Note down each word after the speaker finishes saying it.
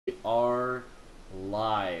are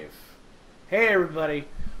live. Hey everybody,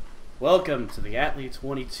 welcome to the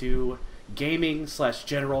attlee22 gaming /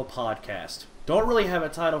 general podcast. Don't really have a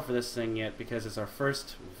title for this thing yet because it's our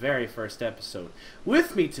very first episode.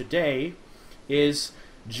 With me today is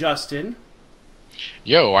Justin.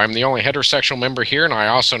 Yo, I'm the only heterosexual member here, and I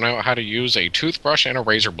also know how to use a toothbrush and a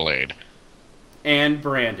razor blade. And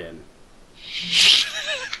Brandon.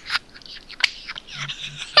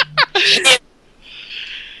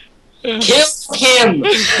 Kill him!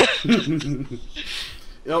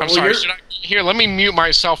 I'm sorry, here, let me mute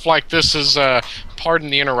myself like this is, pardon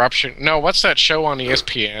the interruption. No, what's that show on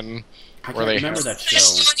ESPN? I can't remember that show.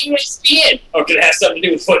 ESPN! Oh, could it have something to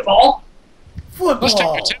do with football? Football! Let's take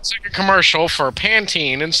a 10-second commercial for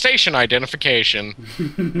Pantene and station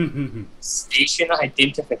identification. Station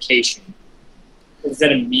identification. Is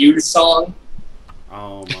that a Muse song?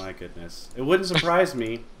 Oh my goodness. It wouldn't surprise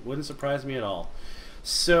me. Wouldn't surprise me at all.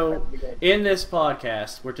 So, in this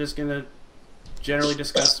podcast, we're just going to generally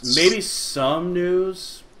discuss maybe some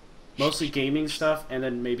news, mostly gaming stuff, and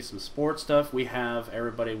then maybe some sports stuff. We have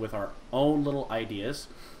everybody with our own little ideas.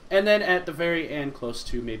 And then at the very end, close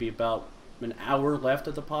to maybe about an hour left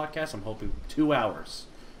of the podcast, I'm hoping 2 hours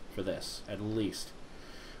for this, at least.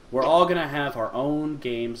 We're all going to have our own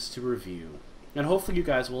games to review. And hopefully you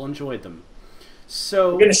guys will enjoy them.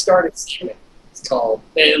 So, we're going to start a segment. It's called...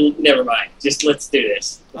 never mind. Just let's do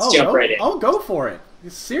this. Let's jump right in. Oh, go for it.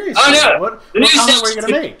 Seriously. Oh, no. What comment were you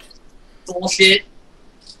going to make? Bullshit.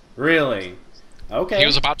 Really? Okay. He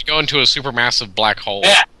was about to go into a supermassive black hole.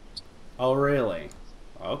 Yeah. Oh, really?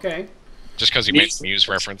 Okay. Just because he made a Muse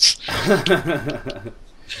reference. Alright,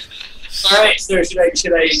 so should I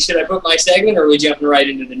put my segment, or are we jumping right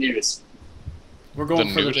into the news? We're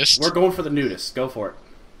going for the nudist. Go for it.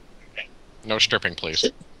 No stripping, please.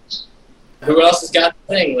 Who else has got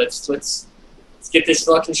the thing? Let's get this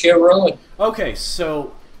fucking show rolling. Okay,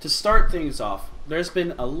 so to start things off, there's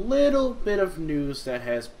been a little bit of news that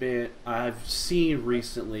I've seen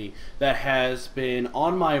recently that has been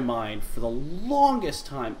on my mind for the longest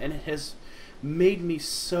time, and it has made me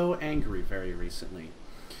so angry very recently.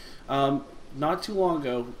 Not too long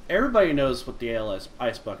ago, everybody knows what the ALS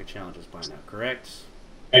Ice Bucket Challenge is by now, correct?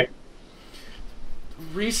 Okay.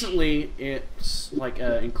 Recently, it's like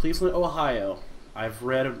in Cleveland, Ohio, I've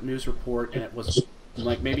read a news report, and it was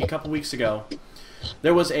like maybe a couple weeks ago,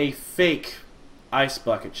 there was a fake Ice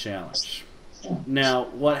Bucket Challenge. Now,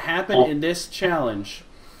 what happened in this challenge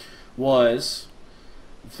was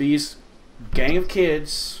these gang of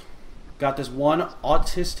kids got this one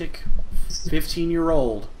autistic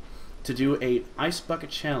 15-year-old to do a Ice Bucket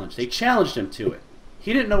Challenge. They challenged him to it.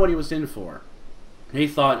 He didn't know what he was in for. He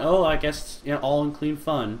thought, oh, I guess all in clean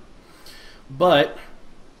fun. But,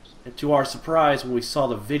 to our surprise, when we saw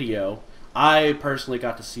the video, I personally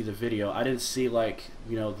got to see the video. I didn't see,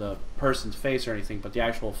 the person's face or anything, but the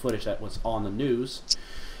actual footage that was on the news.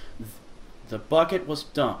 The bucket was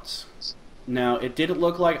dumped. Now, it didn't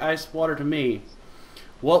look like ice water to me.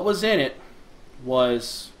 What was in it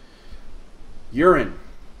was urine,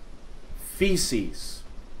 feces,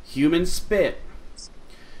 human spit,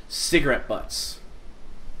 cigarette butts.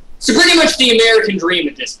 So pretty much the American dream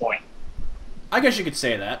at this point. I guess you could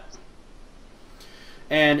say that.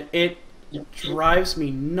 And it drives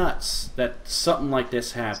me nuts that something like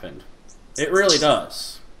this happened. It really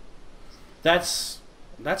does. That's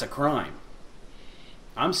a crime.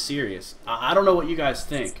 I'm serious. I don't know what you guys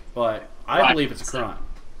think, but I believe it's a crime.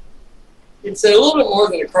 It's a little bit more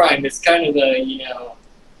than a crime. It's kind of the,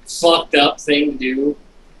 fucked up thing to do.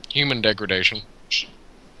 Human degradation.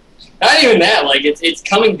 Not even that, it's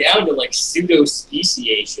coming down to,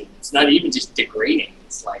 pseudo-speciation. It's not even just degrading.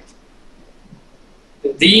 It's like,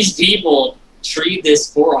 these people treat this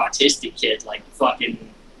poor autistic kid like fucking...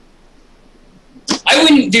 I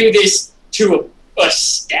wouldn't do this to a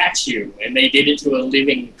statue, and they did it to a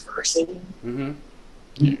living person. Mm-hmm.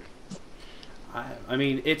 Yeah. I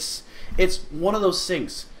mean, it's one of those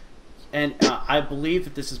things, and I believe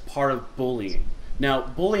that this is part of bullying. Now,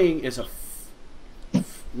 bullying is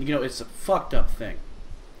it's a fucked up thing.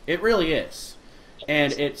 It really is.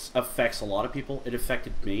 And it affects a lot of people. It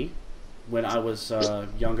affected me when I was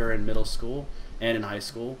younger in middle school and in high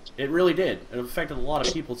school. It really did. It affected a lot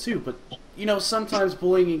of people too. But, sometimes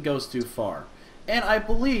bullying goes too far. And I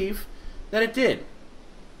believe that it did.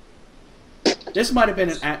 This might have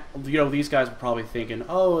been these guys were probably thinking,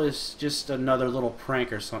 oh, it's just another little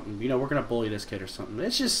prank or something. We're going to bully this kid or something.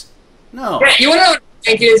 It's just, no. Yeah, you want to know what a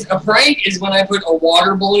prank is? A prank is when I put a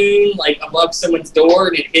water balloon, above someone's door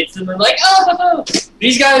and it hits them and they're like, oh!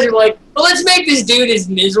 These guys are like, well, let's make this dude as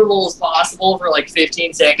miserable as possible for,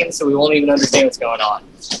 15 seconds so we won't even understand what's going on.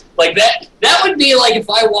 Like that would be like if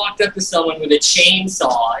I walked up to someone with a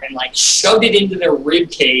chainsaw and like shoved it into their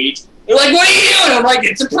rib cage. They're like, "What are you doing?" I'm like,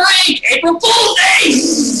 "It's a prank, April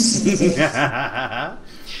Fool's Day."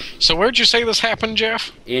 So where'd you say this happened,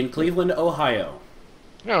 Jeff? In Cleveland, Ohio.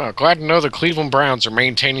 Oh, glad to know the Cleveland Browns are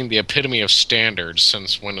maintaining the epitome of standards.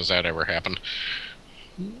 Since when has that ever happened?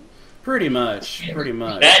 Pretty much.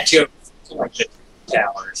 That joke is like the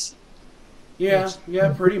towers. Yeah,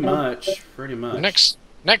 pretty much.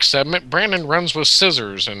 Next segment, Brandon runs with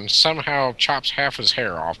scissors and somehow chops half his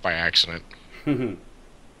hair off by accident.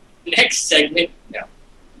 Next segment, no.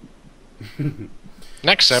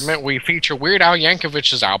 Next segment, we feature Weird Al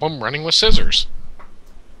Yankovic's album, Running with Scissors.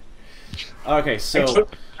 Okay, so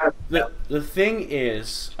the thing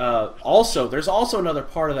is, there's also another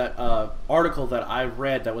part of that article that I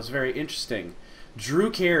read that was very interesting.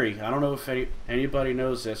 Drew Carey, I don't know if anybody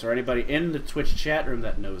knows this, or anybody in the Twitch chat room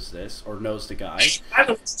that knows this, or knows the guy.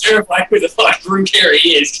 I'm terrified who the fuck Drew Carey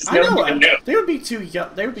is. I know. They would be too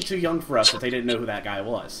young for us if they didn't know who that guy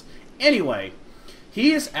was. Anyway,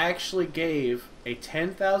 he actually gave a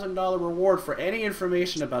 $10,000 reward for any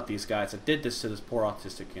information about these guys that did this to this poor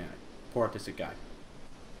autistic guy.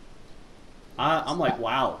 I'm like,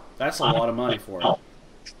 wow, that's a lot of money for him.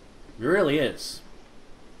 It really is.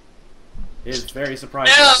 It is very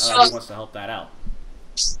surprising he wants to help that out.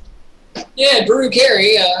 Yeah, Drew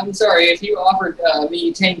Carey, I'm sorry, if you offered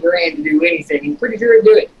me 10 grand to do anything, I'm pretty sure I'd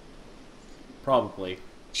do it. Probably.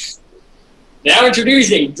 Now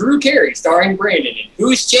introducing Drew Carey, starring Brandon, and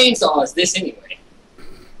whose chainsaw is this anyway?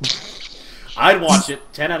 I'd watch it.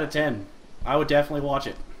 10 out of 10. I would definitely watch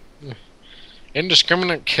it.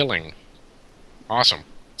 Indiscriminate killing. Awesome.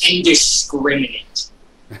 Indiscriminate.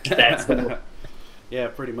 That's the word. Yeah,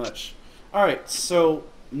 pretty much. All right, so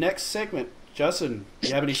next segment. Justin, do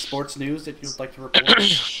you have any sports news that you'd like to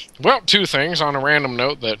report? Well, two things on a random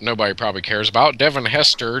note that nobody probably cares about. Devin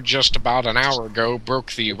Hester, just about an hour ago,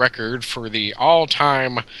 broke the record for the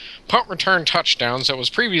all-time punt return touchdowns that was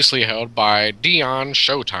previously held by Deion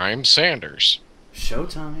Showtime Sanders.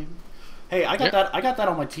 Showtime? Hey, I got that. I got that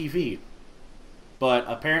on my TV, but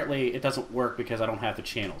apparently it doesn't work because I don't have the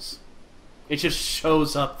channels. It just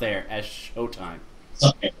shows up there as Showtime.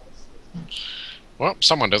 Okay. Well,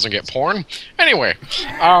 someone doesn't get porn. Anyway,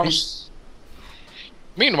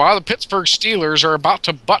 meanwhile, the Pittsburgh Steelers are about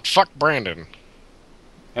to butt-fuck Brandon.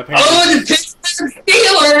 Apparently. Oh, the Pittsburgh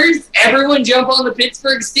Steelers! Everyone jump on the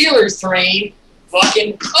Pittsburgh Steelers train.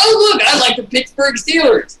 Fucking, oh look, I like the Pittsburgh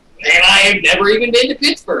Steelers. And I have never even been to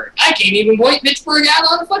Pittsburgh. I can't even point Pittsburgh out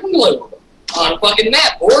on a fucking globe. On a fucking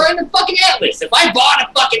map. Or on a fucking atlas. If I bought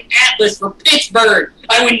a fucking atlas for Pittsburgh,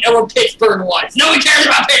 I wouldn't know where Pittsburgh was. No one cares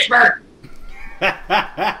about Pittsburgh!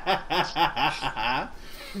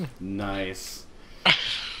 Nice.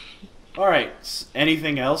 All right.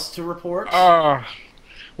 Anything else to report? Well,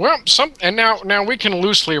 now we can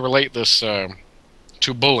loosely relate this to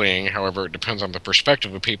bullying. However, it depends on the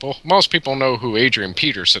perspective of people. Most people know who Adrian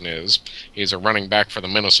Peterson is. He's a running back for the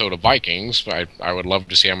Minnesota Vikings. I would love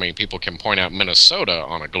to see how many people can point out Minnesota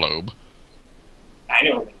on a globe. I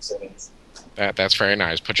know what Minnesota is. That's very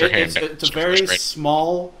nice. Put your hand down. It's a very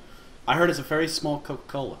small. I heard it's a very small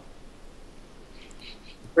Coca-Cola.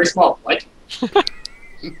 Very small. What?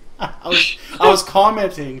 I was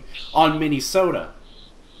commenting on Minnesota.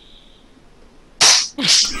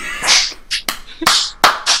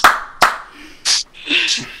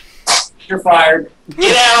 You're fired.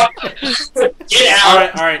 Get out. Get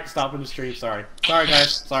out. All right. Stopping the stream. Sorry,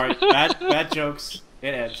 guys. Sorry. Bad jokes.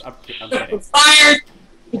 It ends. I'm kidding. Fired.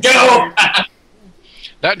 Go.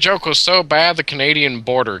 That joke was so bad the Canadian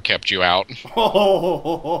border kept you out.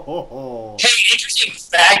 Oh. Hey, interesting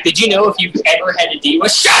fact. Did you know if you've ever had a DUI?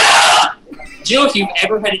 Shut up! Did you know if you've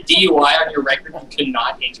ever had a DUI on your record, you could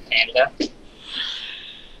not enter Canada?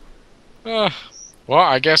 Well,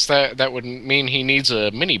 I guess that would mean he needs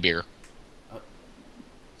a mini beer.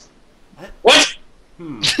 What?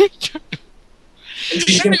 Anyway,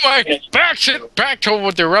 back to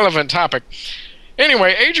with the relevant topic.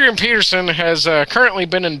 Anyway, Adrian Peterson has currently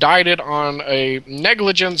been indicted on a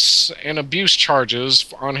negligence and abuse charges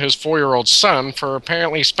on his 4-year-old son for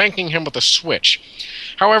apparently spanking him with a switch.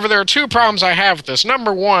 However, there are two problems I have with this.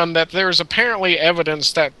 Number one, that there's apparently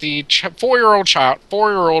evidence that the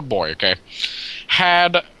 4-year-old boy,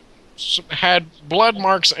 had blood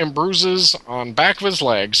marks and bruises on back of his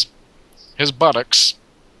legs, his buttocks,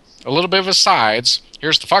 a little bit of his sides.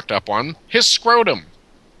 Here's the fucked up one: his scrotum.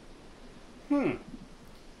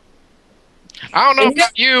 I don't know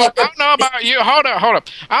about you. Hold up.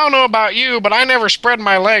 I don't know about you, but I never spread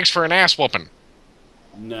my legs for an ass whooping.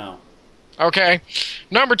 No. Okay.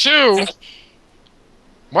 Number two,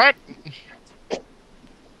 What?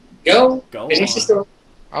 Go. Go Finish on. the story.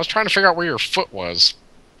 I was trying to figure out where your foot was.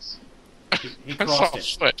 He I saw crossed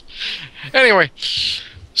a it. foot. Anyway,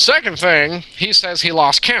 second thing, he says he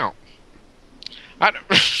lost count. I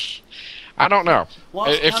don't know.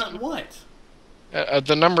 Lost If- count of what?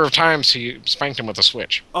 The number of times he spanked him with a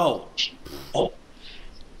switch. Oh,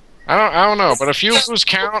 I don't know, but if you lose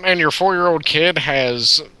count and your 4-year-old kid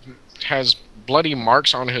has bloody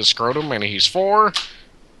marks on his scrotum and he's 4,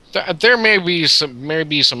 there may be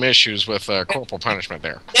some issues with corporal punishment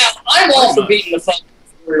there. Now, I'm all for beating the fucking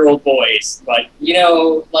 4-year-old boys, but, you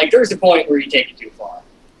know, like, there's a point where you take it too far.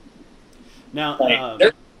 now,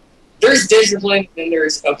 Like, there's discipline and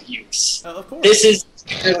there's abuse. of course. This is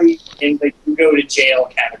really in the you go to jail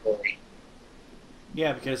category.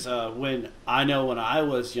 Yeah, because when I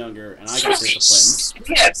was younger and I got disciplined.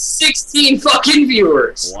 We have 16 fucking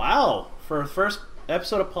viewers. Wow, for the first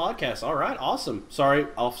episode of podcast. All right, awesome. Sorry,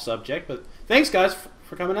 off subject, but thanks guys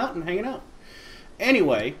for coming out and hanging out.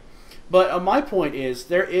 Anyway, but my point is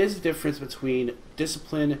there is a difference between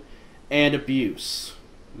discipline and abuse.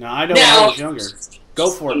 Now I know when I was younger. Go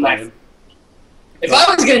for it, man. If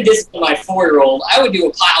I was going to discipline my 4-year-old, I would do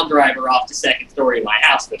a pile driver off the second story of my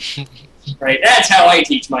house with him. Right? That's how I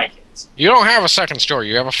teach my kids. You don't have a second story.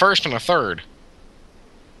 You have a first and a third.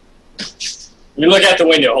 You look out the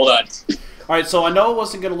window. Hold on. All right, so I know I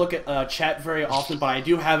wasn't going to look at chat very often, but I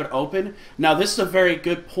do have it open. Now, this is a very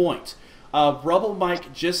good point. Rubble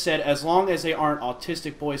Mike just said, as long as they aren't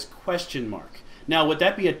autistic boys, ? Now, would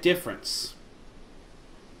that be a difference?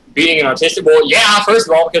 Beating an autistic boy? Yeah, first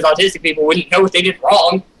of all, because autistic people wouldn't know what they did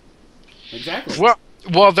wrong. Exactly.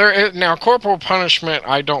 Well, now corporal punishment,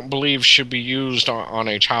 I don't believe should be used on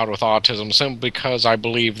a child with autism, simply because I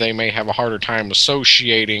believe they may have a harder time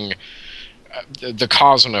associating the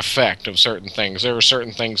cause and effect of certain things. There are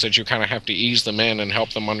certain things that you kind of have to ease them in and help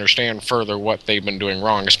them understand further what they've been doing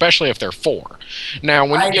wrong, especially if they're 4. Now,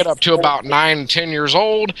 when you get up to about 9, 10 years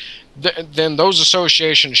old, then those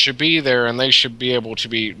associations should be there, and they should be able to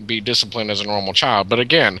be disciplined as a normal child. But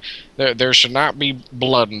again, there should not be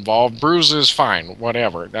blood involved. Bruises, fine,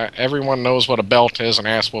 whatever. Everyone knows what a belt is, an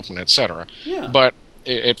ass whooping, etc. Yeah. But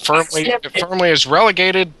it firmly is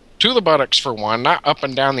relegated to the buttocks for one, not up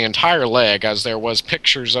and down the entire leg, as there was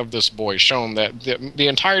pictures of this boy shown that the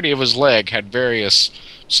entirety of his leg had various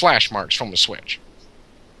slash marks from the switch.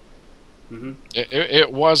 Mm-hmm.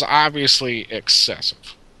 It was obviously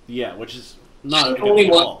excessive. Yeah, which is not a good thing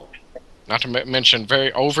at all. Not to mention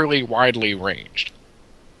very overly widely ranged.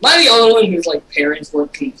 Am I the only one whose like parents were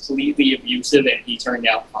completely abusive and he turned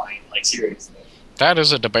out fine? Like seriously. That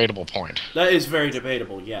is a debatable point. That is very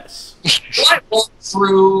debatable, yes. Do I walk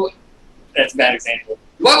through... That's a bad example.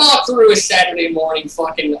 Do I walk through a Saturday morning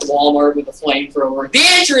fucking Walmart with a flamethrower? The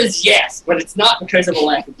answer is yes, but it's not because of a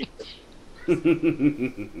lack of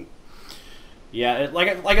discipline. Yeah,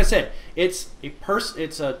 like I said, it's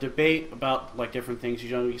a debate about like different things.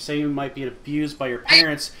 You know, you say you might be abused by your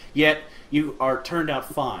parents, yet you are turned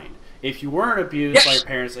out fine. If you weren't abused by your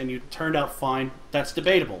parents and you turned out fine, that's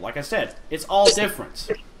debatable. Like I said, it's all different.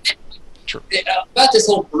 True. About this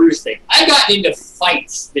whole bruise thing, I've gotten into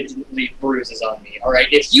fights that didn't leave bruises on me. All right,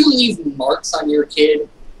 if you leave marks on your kid,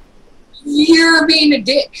 you're being a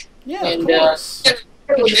dick. Yeah, and, of course.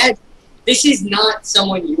 Imagine, this is not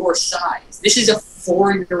someone your size. This is a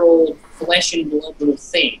 4-year-old flesh and blood little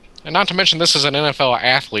thing. And not to mention, this is an NFL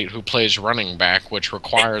athlete who plays running back, which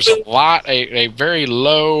requires a very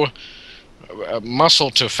low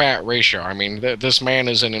muscle-to-fat ratio. I mean, this man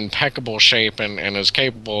is in impeccable shape and is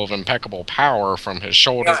capable of impeccable power from his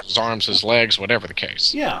shoulders, his arms, his legs, whatever the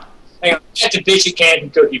case. Yeah. Hang on, that's a bitch at Candy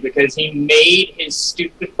Cookie because he made his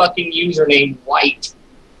stupid fucking username white.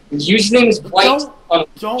 His username is white.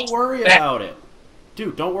 Don't worry about it.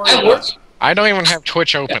 Dude, don't worry about it. I don't even have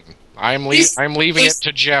Twitch open. I'm leaving it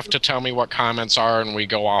to Jeff to tell me what comments are, and we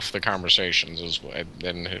go off the conversations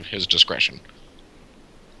in his discretion.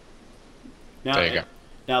 Now, there you go.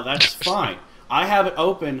 Now that's fine. I have it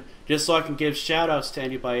open just so I can give shout-outs to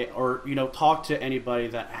anybody, or talk to anybody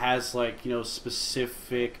that has like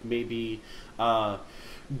specific maybe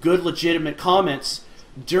good legitimate comments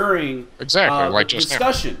during like just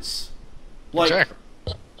discussions. Now. Like Exactly.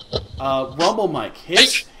 Rumble Mike,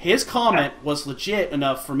 his comment was legit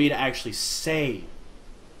enough for me to actually say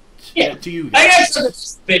to you guys. I got something to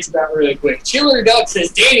bitch about really quick. Chiller Duck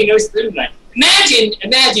says, Danny knows through tonight.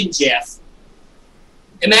 Imagine, Jeff.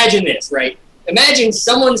 Imagine this, right? Imagine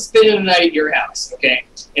someone spending the night at your house, okay?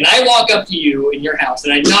 And I walk up to you in your house,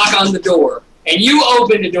 and I knock on the door, and you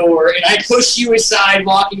open the door, and I push you aside,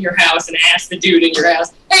 walk in your house, and ask the dude in your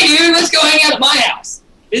house, hey, dude, let's go hang out at my house.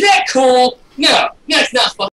 Is that cool? No, that's not